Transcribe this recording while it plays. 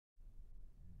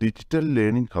Digital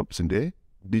learning ഹബ്സിൻ്റെ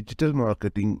digital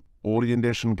marketing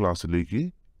orientation ക്ലാസ്സിലേക്ക്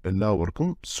എല്ലാവർക്കും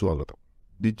സ്വാഗതം.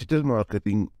 ഡിജിറ്റൽ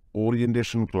മാർക്കറ്റിംഗ്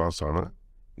ഓറിയൻറ്റേഷൻ ക്ലാസ്സാണ്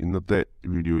ഇന്നത്തെ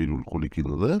വീഡിയോയിൽ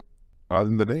ഉൾക്കൊള്ളിക്കുന്നത്.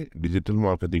 ആദ്യം തന്നെ ഡിജിറ്റൽ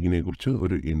മാർക്കറ്റിങ്ങിനെ കുറിച്ച്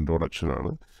ഒരു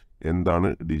ഇൻട്രൊഡക്ഷനാണ്.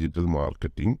 എന്താണ് ഡിജിറ്റൽ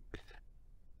മാർക്കറ്റിംഗ്,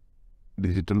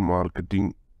 ഡിജിറ്റൽ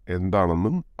മാർക്കറ്റിംഗ്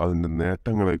എന്താണെന്നും അതിൻ്റെ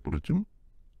നേട്ടങ്ങളെക്കുറിച്ചും,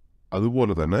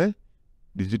 അതുപോലെ തന്നെ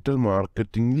ഡിജിറ്റൽ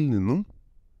മാർക്കറ്റിങ്ങിൽ നിന്നും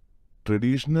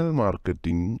ട്രഡീഷണൽ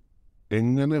മാർക്കറ്റിംഗ്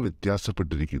എങ്ങനെ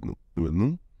വ്യത്യാസപ്പെട്ടിരിക്കുന്നു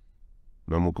എന്നും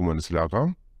നമുക്ക് മനസ്സിലാക്കാം.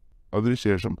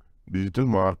 അതിനുശേഷം ഡിജിറ്റൽ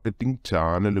മാർക്കറ്റിംഗ്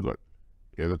ചാനലുകൾ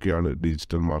ഏതൊക്കെയാണ്,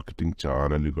 ഡിജിറ്റൽ മാർക്കറ്റിംഗ്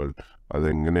ചാനലുകൾ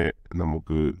അതെങ്ങനെ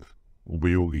നമുക്ക്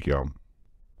ഉപയോഗിക്കാം,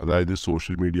 അതായത്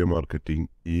social media marketing,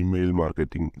 email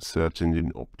marketing, search engine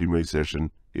optimisation,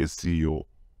 SEO,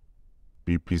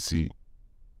 PPC,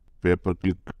 paper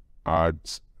click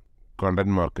ads,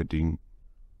 content marketing,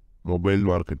 mobile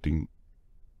marketing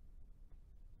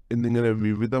എന്നിങ്ങനെ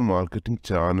വിവിധ മാർക്കറ്റിംഗ്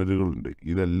ചാനലുകളുണ്ട്.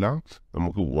 ഇതെല്ലാം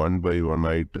നമുക്ക് 1 by 1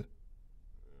 ആയിട്ട്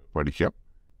പഠിക്കാം.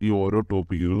 ഈ ഓരോ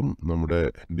ടോപ്പിക്കുകളും നമ്മുടെ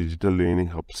digital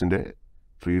learning ഹബ്സിൻ്റെ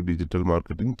free digital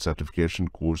marketing certification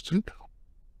കോഴ്സിൽ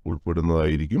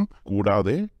ഉൾപ്പെടുന്നതായിരിക്കും.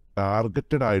 കൂടാതെ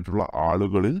ടാർഗറ്റഡ് ആയിട്ടുള്ള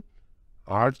ആളുകളിൽ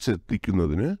ആഡ്സ്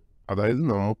എത്തിക്കുന്നതിന്, അതായത്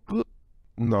നമുക്ക്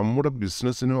നമ്മുടെ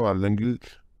ബിസിനസ്സിനോ അല്ലെങ്കിൽ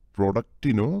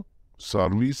പ്രൊഡക്റ്റിനോ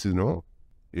സർവീസിനോ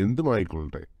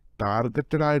എന്തുമായിക്കൊള്ളട്ടെ,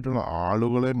 ടാർഗറ്റഡ് ആയിട്ടുള്ള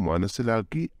ആളുകളെ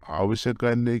മനസ്സിലാക്കി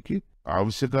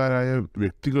ആവശ്യക്കാരായ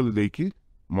വ്യക്തികളിലേക്ക്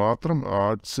മാത്രം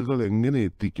ആഡ്സുകൾ എങ്ങനെ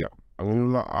എത്തിക്കാം,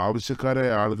 അങ്ങനെയുള്ള ആവശ്യക്കാരായ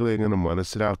ആളുകളെ എങ്ങനെ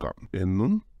മനസ്സിലാക്കാം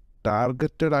എന്നും,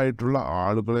 ടാർഗറ്റഡ് ആയിട്ടുള്ള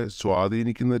ആളുകളെ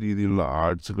സ്വാധീനിക്കുന്ന രീതിയിലുള്ള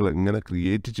ആഡ്സുകൾ എങ്ങനെ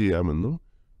ക്രിയേറ്റ് ചെയ്യാമെന്നും,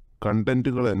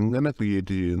 കണ്ടന്റുകൾ എങ്ങനെ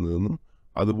ക്രിയേറ്റ് ചെയ്യുന്നതെന്നും,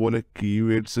 അതുപോലെ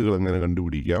കീവേഡ്സുകൾ എങ്ങനെ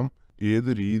കണ്ടുപിടിക്കാം,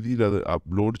 ഏത് രീതിയിൽ അത്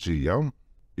അപ്ലോഡ് ചെയ്യാം,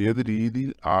 ഏത് രീതിയിൽ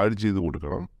ആഡ് ചെയ്ത്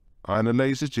കൊടുക്കണം,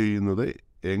 അനലൈസ് ചെയ്യുന്നത്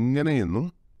എങ്ങനെയെന്നും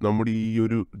നമ്മുടെ ഈ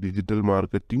ഒരു ഡിജിറ്റൽ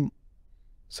മാർക്കറ്റിംഗ്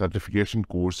സർട്ടിഫിക്കേഷൻ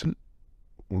കോഴ്സിൽ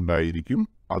ഉണ്ടായിരിക്കും.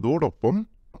 അതോടൊപ്പം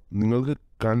നിങ്ങൾക്ക്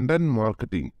കണ്ടന്റ്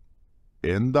മാർക്കറ്റിംഗ്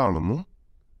എന്താണെന്നും,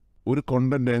 ഒരു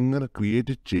കണ്ടന്റ് എങ്ങനെ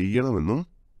ക്രിയേറ്റ് ചെയ്യണമെന്നും,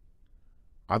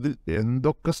 അതിൽ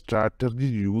എന്തൊക്കെ സ്ട്രാറ്റജി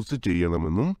യൂസ്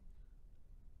ചെയ്യണമെന്നും,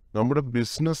 നമ്മുടെ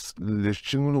ബിസിനസ്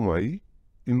ലക്ഷ്യങ്ങളുമായി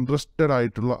ഇൻട്രസ്റ്റഡ്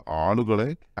ആയിട്ടുള്ള ആളുകളെ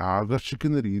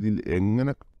ആകർഷിക്കുന്ന രീതിയിൽ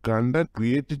എങ്ങനെ കണ്ടന്റ്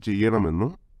ക്രിയേറ്റ്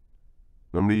ചെയ്യണമെന്നും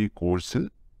നമ്മൾ ഈ കോഴ്സിൽ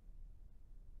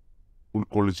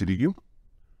ഉൾക്കൊള്ളിച്ചിരിക്കും.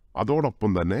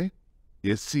 അതോടൊപ്പം തന്നെ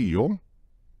SEO,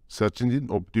 search engine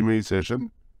optimisation,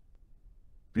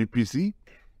 PPC,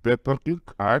 paper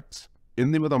click ads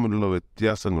എന്നിവ തമ്മിലുള്ള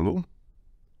വ്യത്യാസങ്ങളും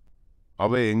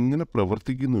അവ എങ്ങനെ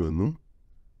പ്രവർത്തിക്കുന്നുവെന്നും,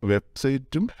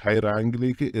 വെബ്സൈറ്റും ഹൈ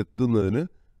റാങ്കിലേക്ക് എത്തുന്നതിന്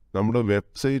നമ്മുടെ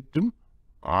വെബ്സൈറ്റും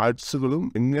ആഡ്സുകളും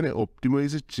എങ്ങനെ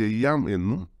ഒപ്റ്റിമൈസ് ചെയ്യാം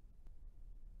എന്നും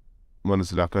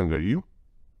മനസ്സിലാക്കാൻ കഴിയും.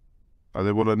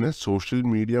 അതേപോലെ തന്നെ സോഷ്യൽ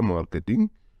മീഡിയ മാർക്കറ്റിംഗ്,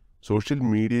 സോഷ്യൽ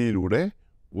മീഡിയയിലൂടെ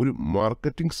ഒരു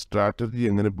മാർക്കറ്റിംഗ് സ്ട്രാറ്റജി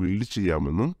എങ്ങനെ ബിൽഡ്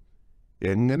ചെയ്യാമെന്നും,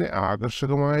 എങ്ങനെ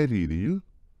ആകർഷകമായ രീതിയിൽ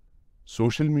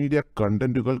സോഷ്യൽ മീഡിയ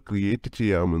കണ്ടന്റുകൾ ക്രിയേറ്റ്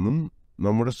ചെയ്യാമെന്നും,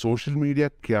 നമ്മുടെ സോഷ്യൽ മീഡിയ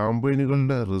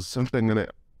ക്യാമ്പയിനുകളുടെ റിസൾട്ട് എങ്ങനെ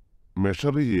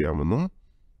മെഷർ ചെയ്യാമെന്നും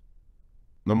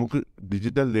നമുക്ക്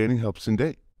ഡിജിറ്റൽ ലേണിംഗ് ഹബ്സിൻ്റെ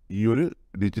ഈ ഒരു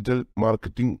ഡിജിറ്റൽ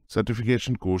മാർക്കറ്റിംഗ്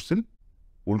സർട്ടിഫിക്കേഷൻ കോഴ്സിൽ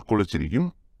ഉൾക്കൊള്ളിച്ചിരിക്കും.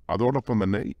 അതോടൊപ്പം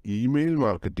തന്നെ ഇമെയിൽ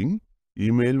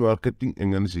മാർക്കറ്റിംഗ്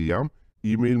എങ്ങനെ ചെയ്യാം,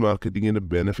 ഇമെയിൽ മാർക്കറ്റിങ്ങിൻ്റെ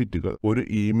ബെനിഫിറ്റുകൾ, ഒരു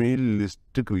ഇമെയിൽ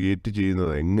ലിസ്റ്റ് ക്രിയേറ്റ്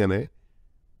ചെയ്യുന്നത് എങ്ങനെ,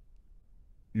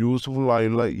 യൂസ്ഫുൾ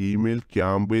ആയുള്ള ഇമെയിൽ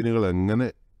ക്യാമ്പയിനുകൾ എങ്ങനെ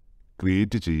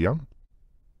ക്രിയേറ്റ് ചെയ്യാം,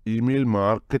 ഇമെയിൽ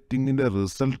മാർക്കറ്റിങ്ങിൻ്റെ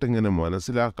റിസൾട്ട് എങ്ങനെ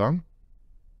മനസ്സിലാക്കാം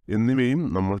എന്നിവയും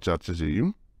നമ്മൾ ചർച്ച ചെയ്യും.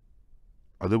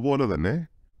 അതുപോലെ തന്നെ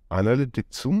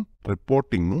അനലിറ്റിക്സും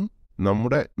റിപ്പോർട്ടിങ്ങും,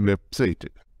 നമ്മുടെ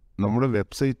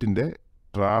വെബ്സൈറ്റിൻ്റെ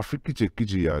ട്രാഫിക് ചെക്ക്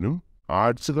ചെയ്യാനും,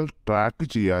 ആഡ്സുകൾ ട്രാക്ക്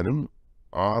ചെയ്യാനും,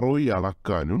 ROI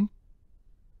അളക്കാനും,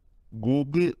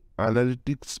 ഗൂഗിൾ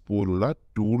അനലിറ്റിക്സ് പോലുള്ള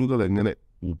ടൂളുകൾ എങ്ങനെ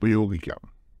ഉപയോഗിക്കാം,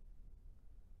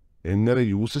 എങ്ങനെ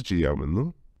യൂസ് ചെയ്യാമെന്നും,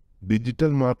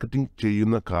 ഡിജിറ്റൽ മാർക്കറ്റിംഗ്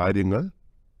ചെയ്യുന്ന കാര്യങ്ങൾ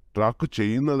ട്രാക്ക്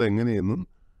ചെയ്യുന്നത് എങ്ങനെയെന്നും,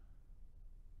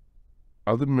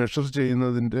 അത് മെഷർ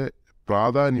ചെയ്യുന്നതിൻ്റെ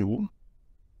പ്രാധാന്യവും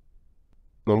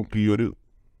നമുക്ക് ഈ ഒരു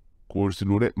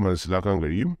കോഴ്സിലൂടെ മനസ്സിലാക്കാൻ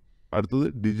കഴിയും. അടുത്തത്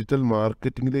ഡിജിറ്റൽ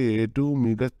മാർക്കറ്റിങ്ങിലെ ഏറ്റവും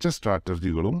മികച്ച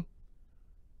സ്ട്രാറ്റജികളും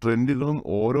ട്രെൻഡുകളും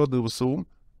ഓരോ ദിവസവും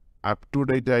അപ് ടു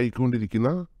ഡേറ്റ് ആയിക്കൊണ്ടിരിക്കുന്ന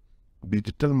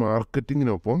ഡിജിറ്റൽ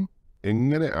മാർക്കറ്റിങ്ങിനൊപ്പം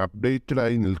എങ്ങനെ അപ്ഡേറ്റഡ്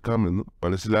ആയി നിൽക്കാമെന്ന്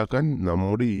മനസ്സിലാക്കാൻ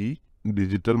നമ്മുടെ ഈ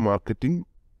digital marketing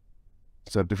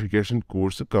certification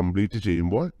course complete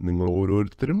ചെയ്യുമ്പോൾ നിങ്ങൾ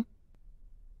ഓരോരുത്തരും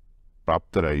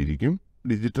പ്രാപ്തരായിരിക്കും.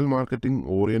 ഡിജിറ്റൽ മാർക്കറ്റിംഗ്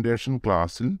ഓറിയൻറ്റേഷൻ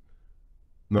ക്ലാസ്സിൽ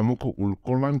നമുക്ക്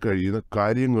ഉൾക്കൊള്ളാൻ കഴിയുന്ന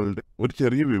കാര്യങ്ങളുടെ ഒരു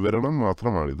ചെറിയ വിവരണം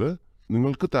മാത്രമാണിത്.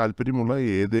 നിങ്ങൾക്ക് താല്പര്യമുള്ള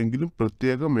ഏതെങ്കിലും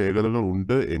പ്രത്യേക മേഖലകൾ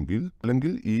ഉണ്ട് എങ്കിൽ,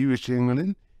 അല്ലെങ്കിൽ ഈ വിഷയങ്ങളിൽ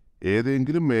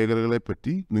ഏതെങ്കിലും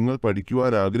മേഖലകളെപ്പറ്റി നിങ്ങൾ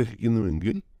പഠിക്കുവാൻ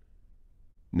ആഗ്രഹിക്കുന്നുവെങ്കിൽ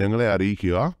ഞങ്ങളെ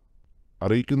അറിയിക്കുക.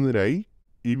 അറിയിക്കുന്നതിനായി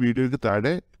ഈ വീഡിയോയ്ക്ക്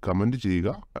താഴെ കമൻറ്റ് ചെയ്യുക.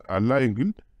 അല്ല എങ്കിൽ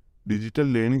ഡിജിറ്റൽ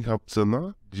ലേണിംഗ് ഹബ്സ് എന്ന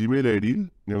ജിമെയിൽ ID യിൽ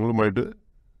ഞങ്ങളുമായിട്ട്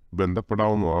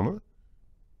ബന്ധപ്പെടാവുന്നതാണ്.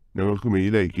 ഞങ്ങൾക്ക്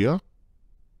മെയിൽ അയയ്ക്കുക.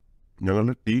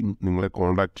 ഞങ്ങളുടെ ടീം നിങ്ങളെ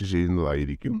കോൺടാക്റ്റ്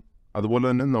ചെയ്യുന്നതായിരിക്കും. അതുപോലെ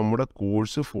തന്നെ നമ്മുടെ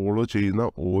കോഴ്സ് ഫോളോ ചെയ്യുന്ന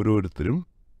ഓരോരുത്തരും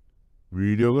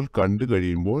വീഡിയോകൾ കണ്ടു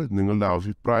കഴിയുമ്പോൾ നിങ്ങളുടെ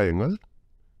അഭിപ്രായങ്ങൾ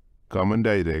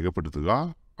കമൻ്റായി രേഖപ്പെടുത്തുക.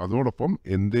 അതോടൊപ്പം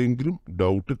എന്തെങ്കിലും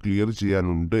ഡൗട്ട് ക്ലിയർ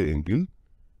ചെയ്യാനുണ്ട് എങ്കിൽ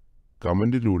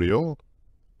കമൻറ്റിലൂടെയോ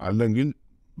അല്ലെങ്കിൽ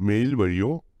മെയിൽ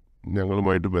വഴിയോ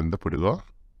ഞങ്ങളുമായിട്ട് ബന്ധപ്പെടുക.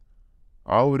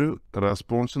 ആ ഒരു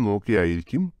റെസ്പോൺസ്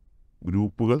നോക്കിയായിരിക്കും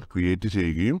ഗ്രൂപ്പുകൾ ക്രിയേറ്റ്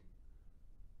ചെയ്യുകയും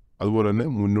അതുപോലെ തന്നെ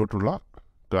മുന്നോട്ടുള്ള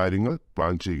കാര്യങ്ങൾ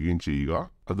പ്ലാൻ ചെയ്യുകയും ചെയ്യുക.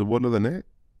 അതുപോലെ തന്നെ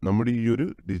നമ്മുടെ ഈ ഒരു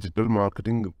ഡിജിറ്റൽ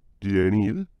മാർക്കറ്റിംഗ്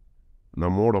ജേണിയിൽ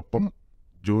നമ്മോടൊപ്പം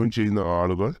ജോയിൻ ചെയ്യുന്ന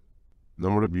ആളുകൾ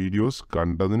നമ്മുടെ വീഡിയോസ്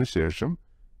കണ്ടതിന് ശേഷം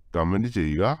കമൻറ്റ്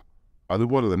ചെയ്യുക.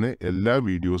 അതുപോലെ തന്നെ എല്ലാ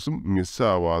വീഡിയോസും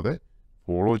മിസ്സാവാതെ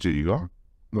ഫോളോ ചെയ്യുക.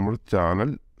 നമ്മുടെ ചാനൽ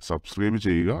സബ്സ്ക്രൈബ്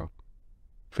ചെയ്യുക.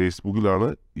 ഫേസ്ബുക്കിലാണ്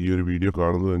ഈ ഒരു വീഡിയോ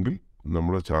കാണുന്നതെങ്കിൽ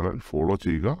നമ്മുടെ ചാനൽ ഫോളോ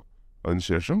ചെയ്യുക.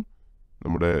 അതിനുശേഷം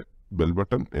നമ്മുടെ ബെൽ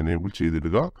ബട്ടൺ എനേബിൾ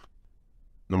ചെയ്തിടുക.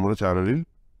 നമ്മുടെ ചാനലിൽ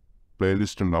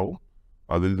പ്ലേലിസ്റ്റ് ഉണ്ടാവും.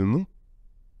 അതിൽ നിന്നും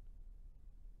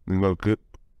നിങ്ങൾക്ക്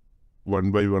 1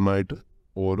 by 1 ആയിട്ട്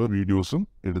ഓരോ വീഡിയോസും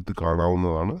എടുത്ത്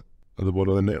കാണാവുന്നതാണ്.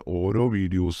 അതുപോലെ തന്നെ ഓരോ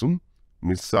വീഡിയോസും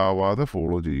മിസ്സാവാതെ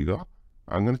ഫോളോ ചെയ്യുക.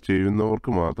 അങ്ങനെ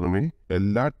ചെയ്യുന്നവർക്ക് മാത്രമേ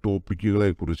എല്ലാ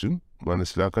ടോപ്പിക്കുകളെക്കുറിച്ചും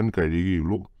മനസ്സിലാക്കാൻ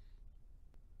കഴിയുകയുള്ളൂ.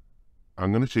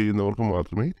 അങ്ങനെ ചെയ്യുന്നവർക്ക്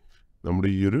മാത്രമേ നമ്മുടെ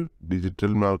ഈ ഒരു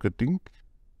ഡിജിറ്റൽ മാർക്കറ്റിംഗ്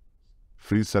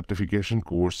ഫ്രീ സർട്ടിഫിക്കേഷൻ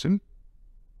കോഴ്സിൽ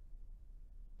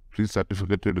ഫ്രീ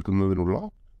സർട്ടിഫിക്കറ്റ് എടുക്കുന്നതിനുള്ള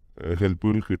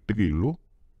ഹെൽപ്പുകൾ കിട്ടുകയുള്ളൂ.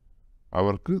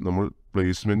 അവർക്ക് നമ്മൾ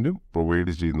പ്ലേസ്മെൻറ്റും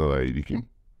പ്രൊവൈഡ് ചെയ്യുന്നതായിരിക്കും.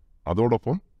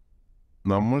 അതോടൊപ്പം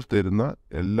നമ്മൾ തരുന്ന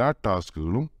എല്ലാ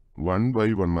ടാസ്കുകളും 1 by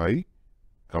 1 ആയി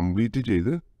കംപ്ലീറ്റ്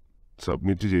ചെയ്ത്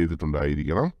സബ്മിറ്റ്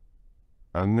ചെയ്തിട്ടുണ്ടായിരിക്കണം.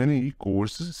 അങ്ങനെ ഈ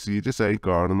കോഴ്സ് സീരിയസ് ആയി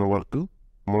കാണുന്നവർക്ക്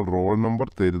നമ്മൾ റോൾ നമ്പർ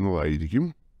തരുന്നതായിരിക്കും.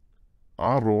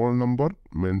 ആ റോൾ നമ്പർ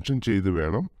മെൻഷൻ ചെയ്ത്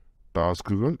വേണം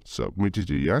ടാസ്കുകൾ സബ്മിറ്റ്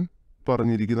ചെയ്യാൻ.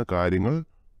 പറഞ്ഞിരിക്കുന്ന കാര്യങ്ങൾ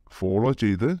ഫോളോ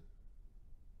ചെയ്ത്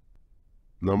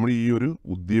നമ്മൾ ഈ ഒരു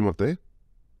ഉദ്യമത്തെ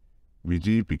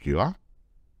വിജയിപ്പിക്കുക.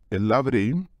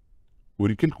 എല്ലാവരെയും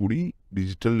ഒരിക്കൽ കൂടി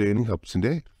digital learning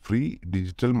ഹബ്സിൻ്റെ free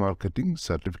digital marketing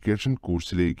certification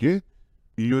കോഴ്സിലേക്ക്,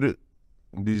 ഈ ഒരു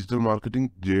ഡിജിറ്റൽ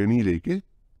മാർക്കറ്റിംഗ് ജേണിയിലേക്ക്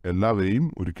എല്ലാവരെയും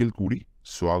ഒരിക്കൽ കൂടി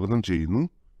സ്വാഗതം ചെയ്യുന്നു.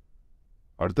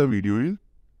 അടുത്ത വീഡിയോയിൽ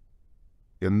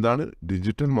എന്താണ്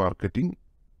ഡിജിറ്റൽ മാർക്കറ്റിംഗ്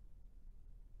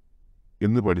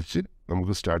എന്ന് പഠിച്ച്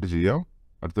നമുക്ക് സ്റ്റാർട്ട് ചെയ്യാം.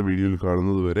 അടുത്ത വീഡിയോയിൽ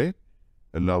കാണുന്നത് വരെ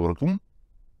എല്ലാവർക്കും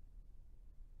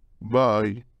ബൈ.